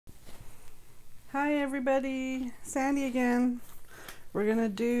Hi everybody, Sandy again. We're gonna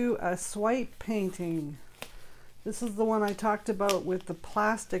do a swipe painting. This is the one I talked about with the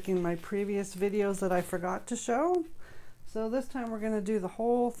plastic in my previous videos that I forgot to show. So this time we're gonna do the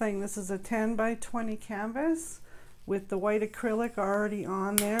whole thing. This is a 10 by 20 canvas with the white acrylic already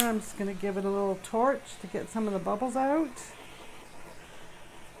on there. I'm just gonna give it a little torch to get some of the bubbles out.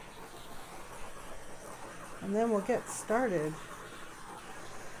 And then we'll get started.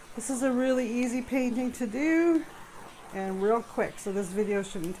 This is a really easy painting to do and real quick, so this video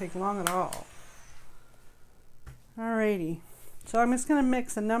shouldn't take long at all. Alrighty, so I'm just going to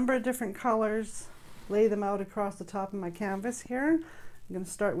mix a number of different colors, lay them out across the top of my canvas here. I'm going to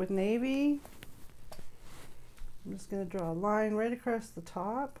start with navy. I'm just going to draw a line right across the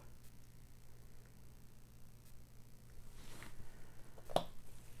top.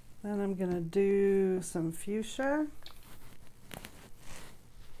 Then I'm going to do some fuchsia.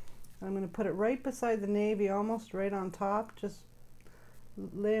 I'm going to put it right beside the navy, almost right on top, just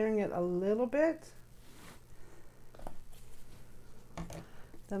layering it a little bit.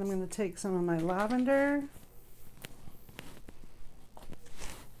 Then I'm going to take some of my lavender.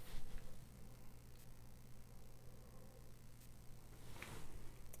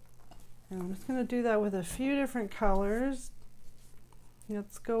 And I'm just going to do that with a few different colors.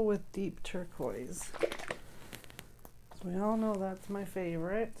 Let's go with deep turquoise. So we all know that's my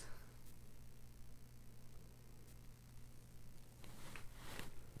favorite.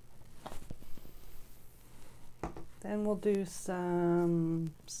 Then we'll do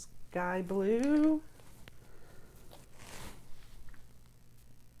some sky blue.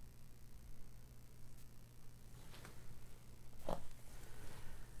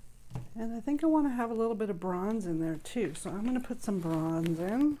 And I think I want to have a little bit of bronze in there too, so I'm going to put some bronze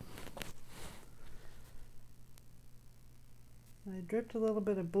in. I dripped a little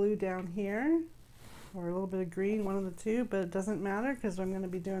bit of blue down here, or a little bit of green, one of the two, but it doesn't matter because I'm going to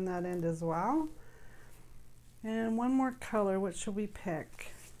be doing that end as well. And one more color, what should we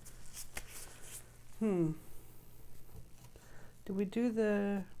pick? Did we do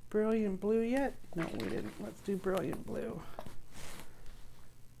the brilliant blue yet? No, we didn't. Let's do brilliant blue.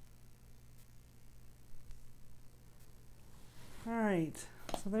 Alright,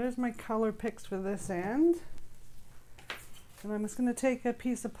 so there's my color picks for this end. And I'm just going to take a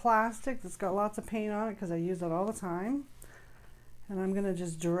piece of plastic that's got lots of paint on it because I use it all the time. And I'm going to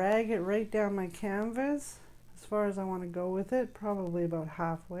just drag it right down my canvas as far as I want to go with it, probably about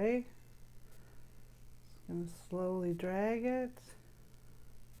halfway. Just going to slowly drag it.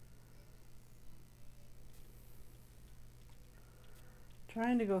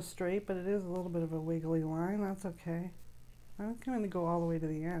 Trying to go straight, but it is a little bit of a wiggly line. That's okay. I'm going to go all the way to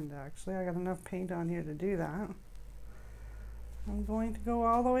the end, actually. I got enough paint on here to do that. I'm going to go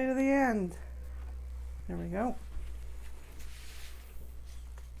all the way to the end. There we go.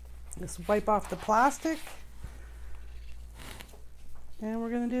 Just wipe off the plastic. And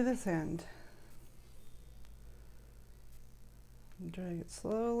we're going to do this end. Drag it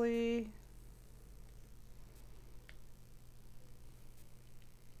slowly.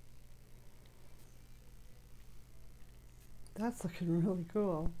 That's looking really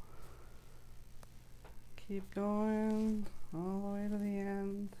cool. Keep going all the way to the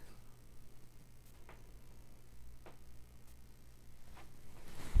end.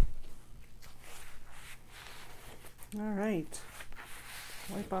 All right.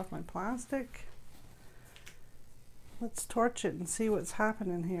 Wipe off my plastic. Let's torch it and see what's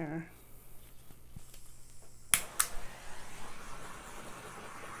happening here.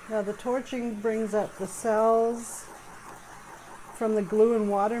 Now the torching brings up the cells from the glue and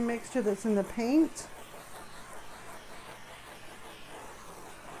water mixture that's in the paint.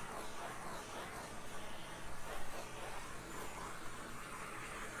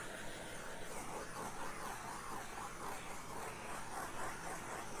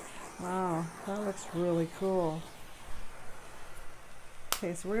 Wow, that looks really cool.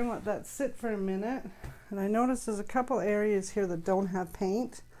 Okay, so we're going to let that sit for a minute. And I notice there's a couple areas here that don't have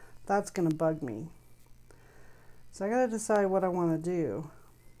paint. That's going to bug me. So I got to decide what I want to do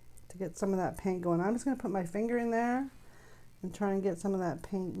to get some of that paint going. I'm just going to put my finger in there and try and get some of that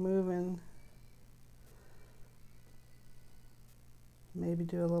paint moving. Maybe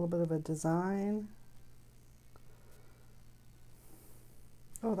do a little bit of a design.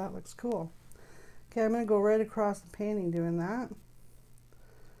 Oh, that looks cool. Okay, I'm going to go right across the painting doing that.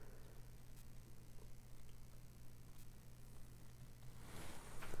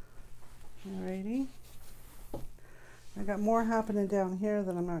 Alrighty. I got more happening down here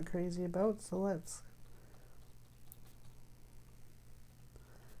that I'm not crazy about, so let's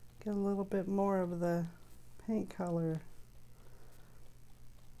Get a little bit more of the paint color.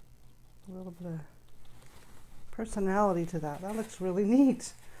 A little bit of personality to that. That looks really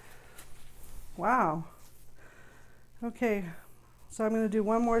neat. Wow. Okay, so I'm going to do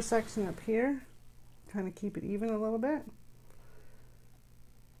one more section up here. Kind of keep it even a little bit.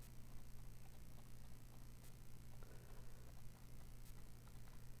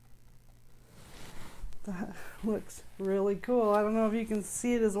 That looks really cool. I don't know if you can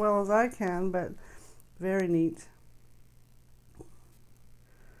see it as well as I can, but very neat.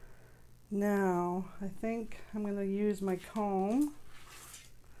 Now, I think I'm going to use my comb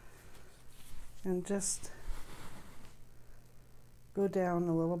and just go down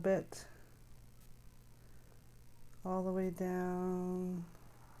a little bit, all the way down,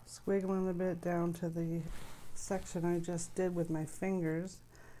 squiggling a bit down to the section I just did with my fingers,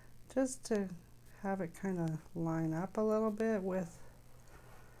 just to have it kind of line up a little bit with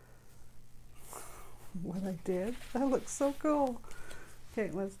what I did. That looks so cool.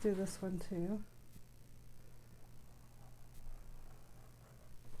 Okay, let's do this one too.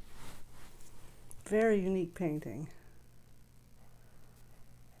 Very unique painting.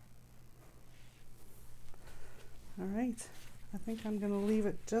 All right, I think I'm going to leave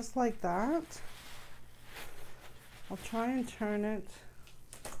it just like that. I'll try and turn it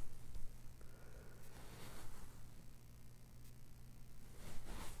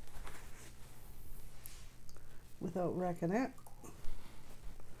without wrecking it.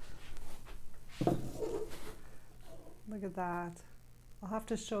 Look at that. I'll have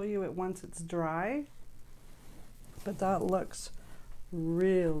to show you it once it's dry, but that looks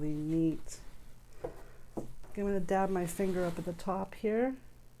really neat. I'm going to dab my finger up at the top here.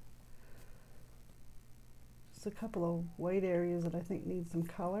 Just a couple of white areas that I think need some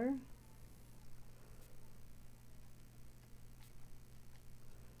color.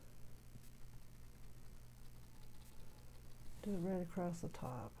 Do it right across the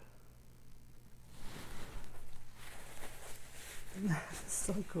top. That is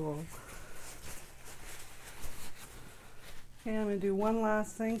so cool. Okay, I'm going to do one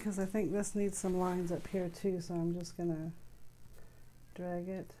last thing because I think this needs some lines up here too, so I'm just going to drag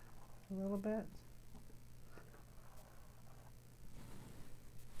it a little bit.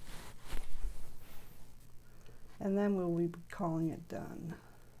 And then we'll be calling it done.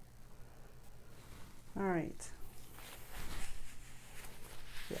 All right.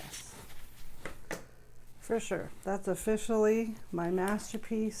 Yes. For sure. That's officially my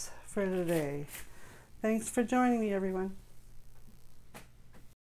masterpiece for today. Thanks for joining me, everyone.